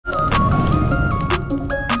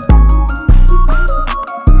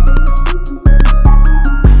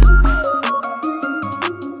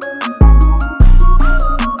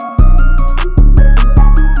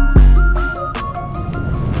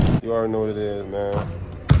is, man?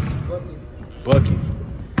 Bucky.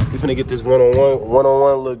 We finna get this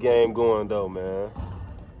one-on-one little game going, though, man.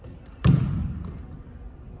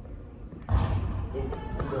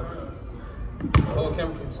 Oh,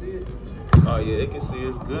 camera can see it? Oh, yeah, it can see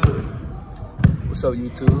it's good. What's up,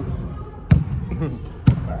 YouTube?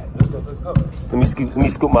 Alright, let's go. Let me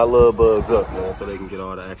scoop my love bugs up, man, so they can get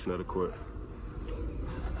all the action of the court.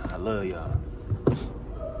 I love y'all.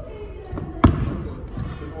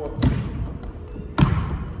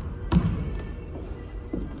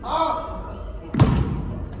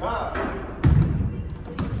 God.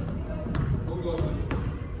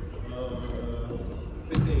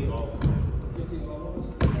 15 balls. 15 balls.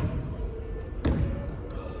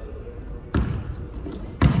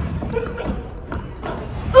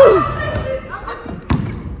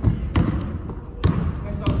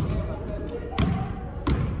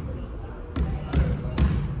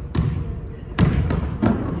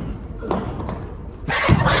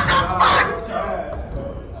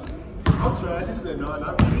 I'm trash. He said, no,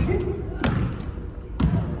 not me.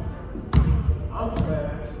 I'm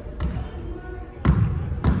trash.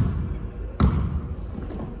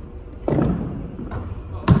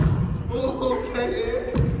 Oh, okay,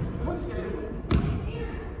 then.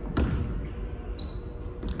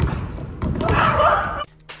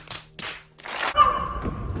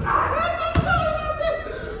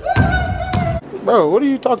 Bro, what are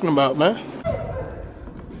you talking about, man?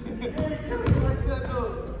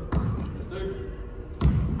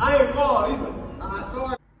 I ain't fall either. I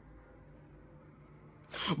saw it.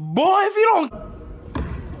 Boy, if you don't...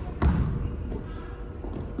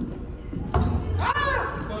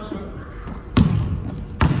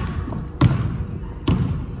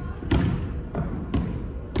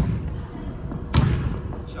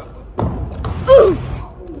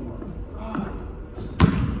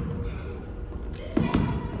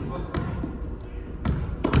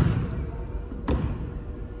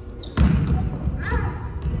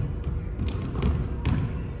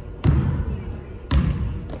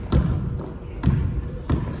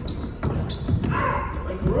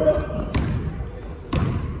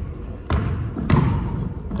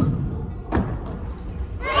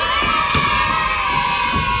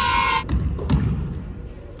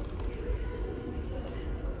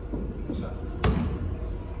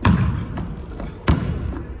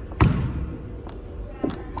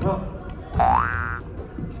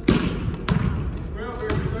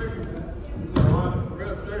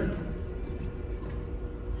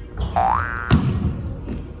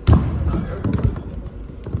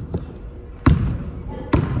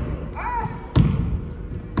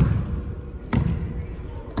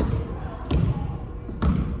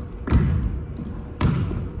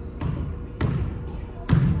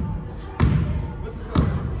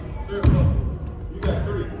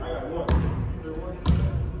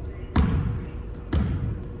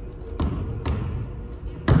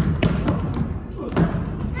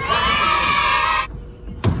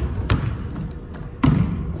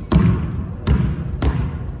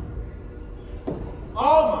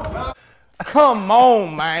 Come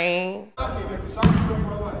on, man.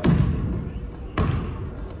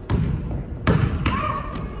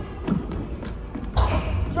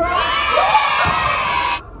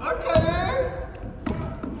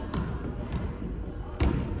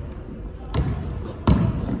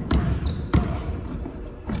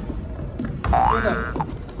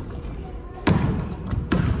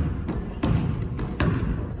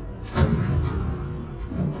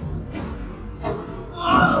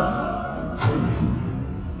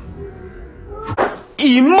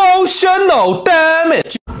 Emotional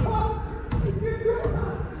damage.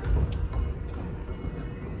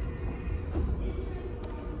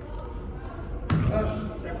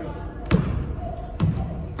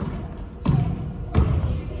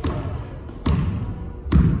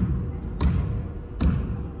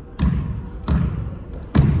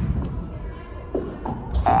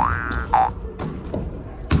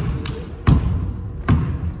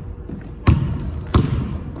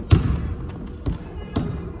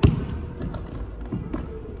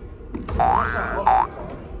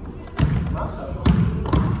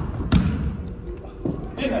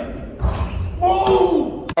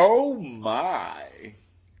 Oh my.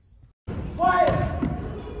 Quiet.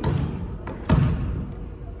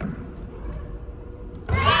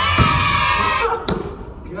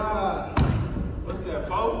 God. What's that,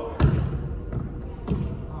 foul?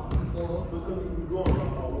 Look at you going.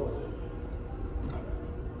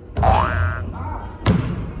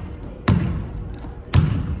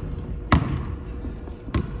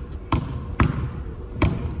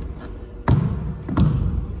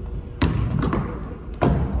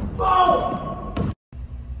 Oh!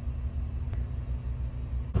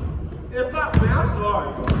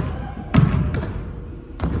 sorry, bro.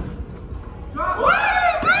 Drop.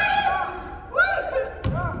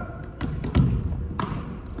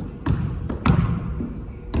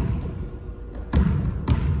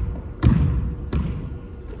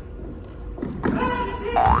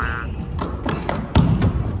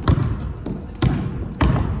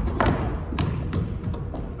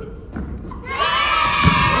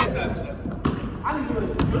 I need to do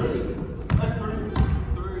this. That's 3-5.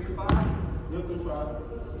 Yep, 3-5.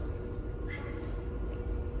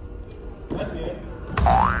 That's it.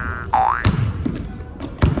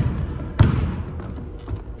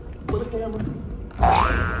 With the camera.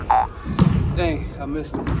 Dang, I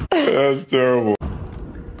missed it. That's terrible.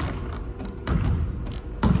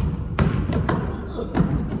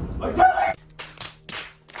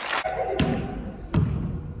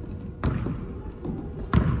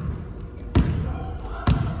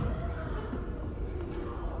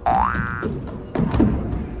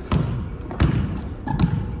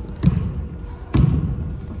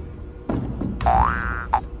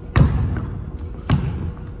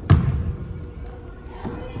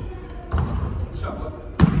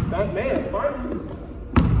 That man, finally.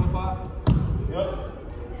 5. Yep.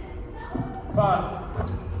 5.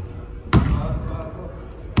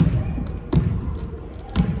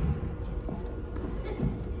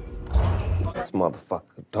 This motherfucker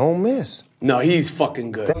don't miss. No, he's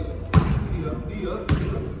fucking good.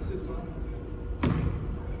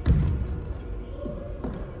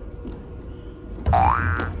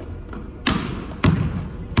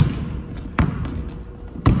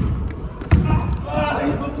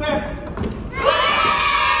 He's good pass.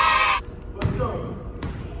 Let's go.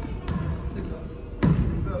 6 up.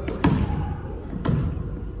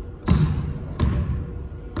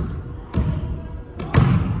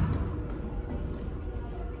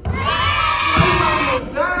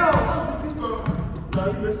 No,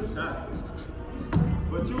 you missed a shot.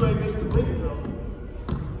 But you ain't missed the winning, though.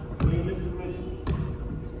 You ain't missed the winning.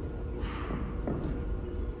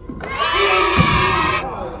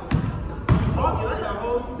 Talking, I got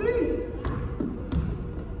holes to do.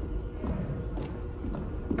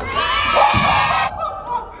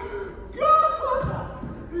 God!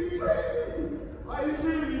 You cheated me. Why you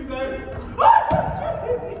cheating me, Tay?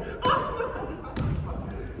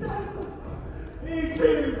 He ain't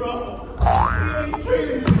cheating me, bro. He ain't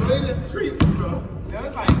treating me, bro. He just treating me, bro. Yeah,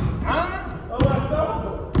 it's like 9? Oh, myself.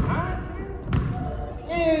 9, 10?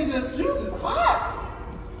 He ain't just shooting. It's hot.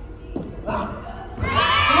 Come on, bro.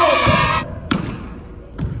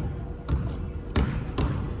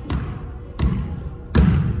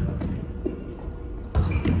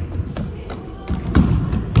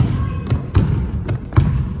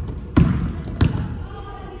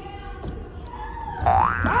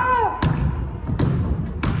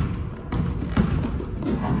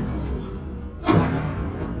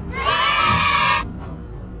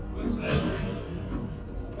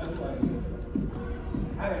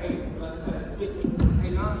 I had 8, but I just had 6.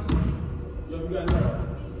 8, 9? Yo, you got 9.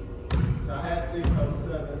 I had 6, I was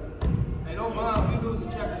 7. Hey, don't mind, we lose the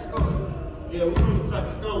track of score. Yeah, we lose the track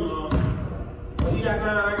of skull, y'all. But he got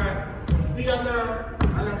 9, he got 9,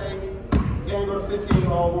 I got 8. Then we go to 15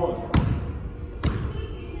 all ones.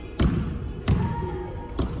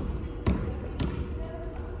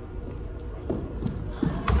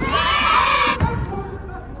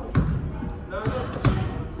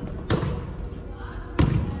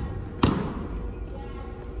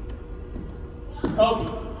 Kobe.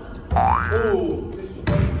 Ooh.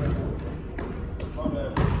 My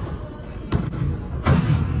bad.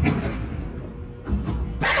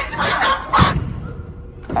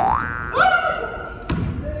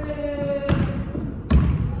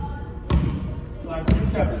 Like you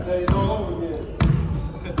kept his days all over again.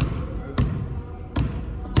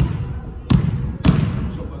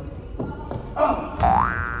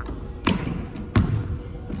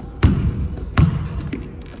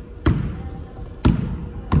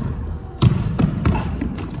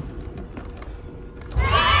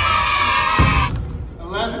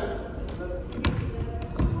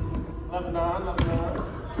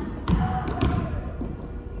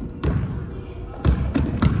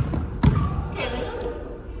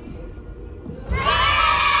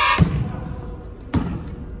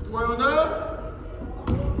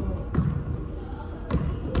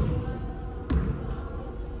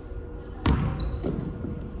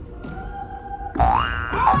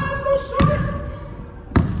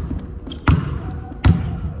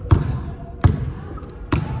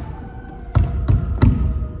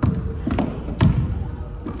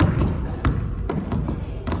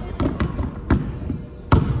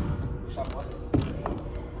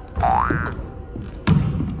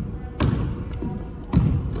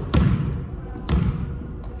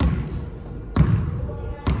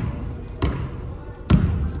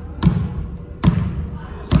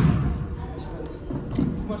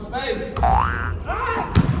 much space.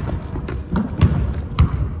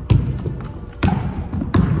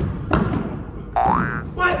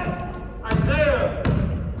 What? Isaiah!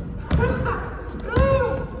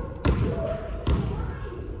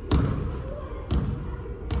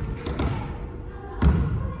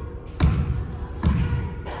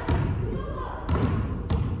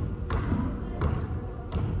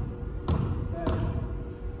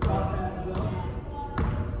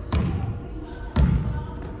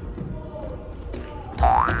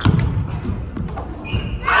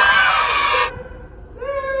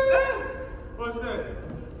 What's that?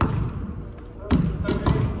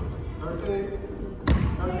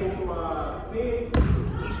 13 to my 10.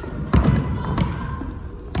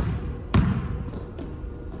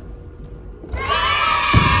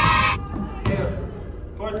 Yeah,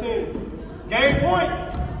 14. Game point.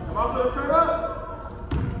 Am I going to turn up?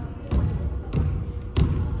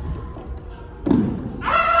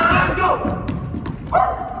 Let's go.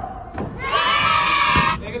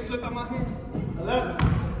 Nigga slip out my hand. 11.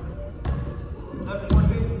 11,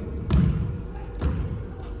 14.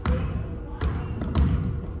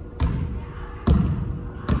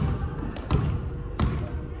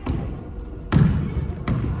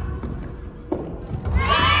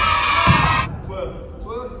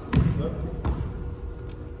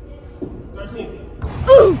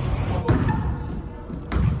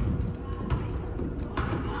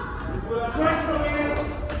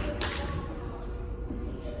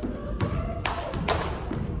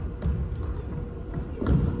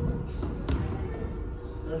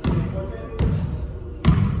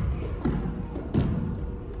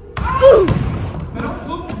 Man, I'm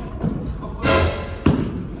fluking. I'm fluking.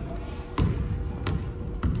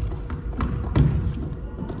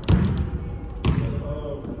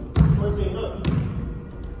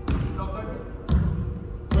 No, 13.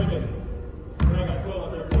 Wait a minute. I got 12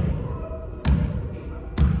 or 13.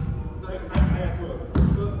 I got 12.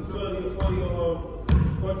 20 or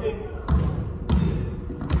 14.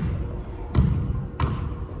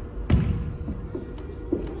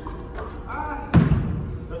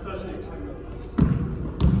 That's 13.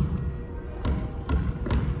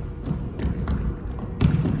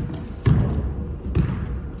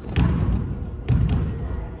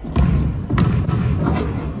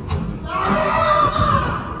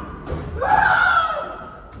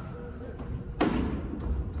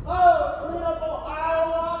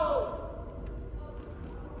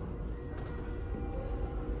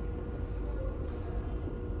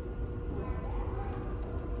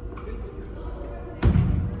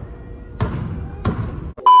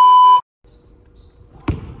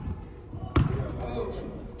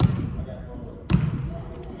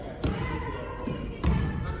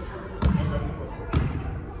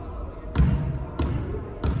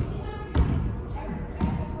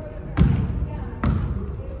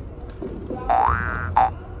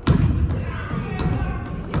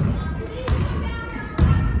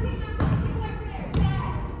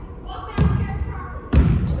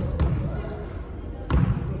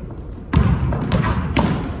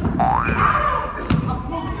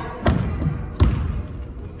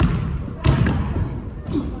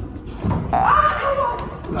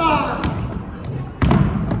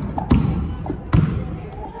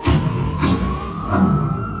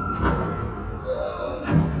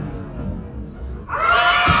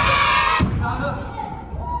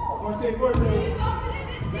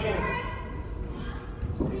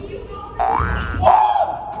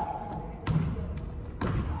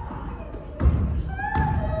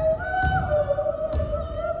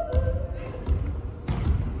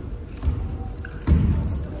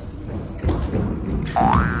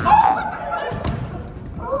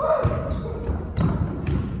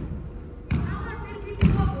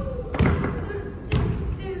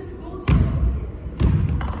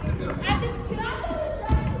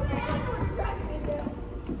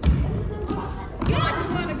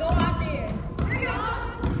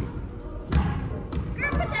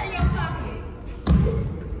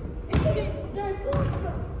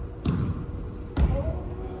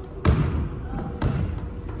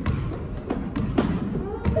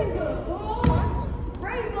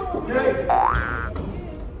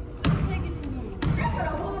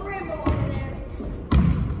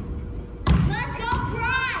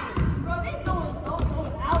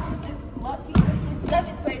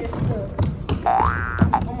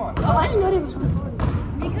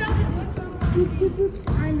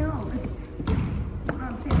 I know.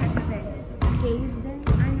 Say what you say. Gaze day?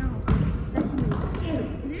 I know. That's me.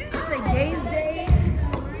 Did you just say gaze day?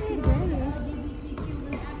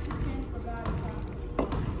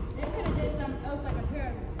 They could have did something else like a pair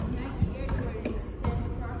of Nike Air Jordans stands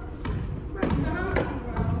for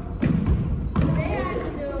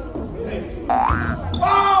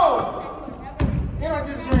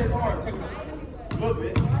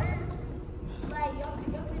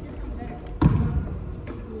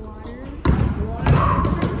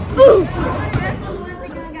That's the one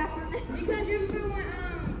thing I got from it. Because you remember when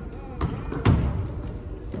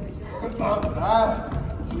I'm tired.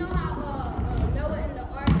 you know how Noah in the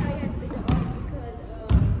ark, how you had to leave the ark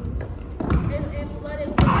because it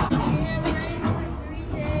flooded and rained for 3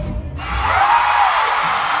 days.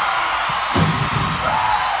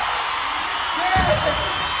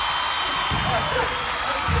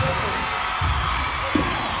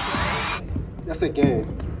 That's a game.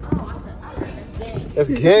 Oh, I said game. That's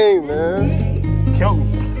game, man. Count me.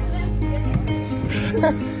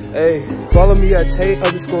 Hey, follow me at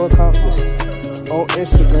Tate_accomplished on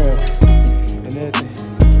Instagram and everything.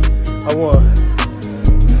 I won.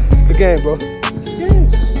 Good game, bro.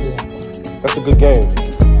 That's a good game.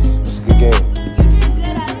 That's a good game.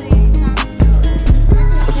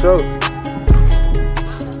 For sure.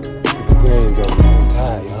 It's a good game, though.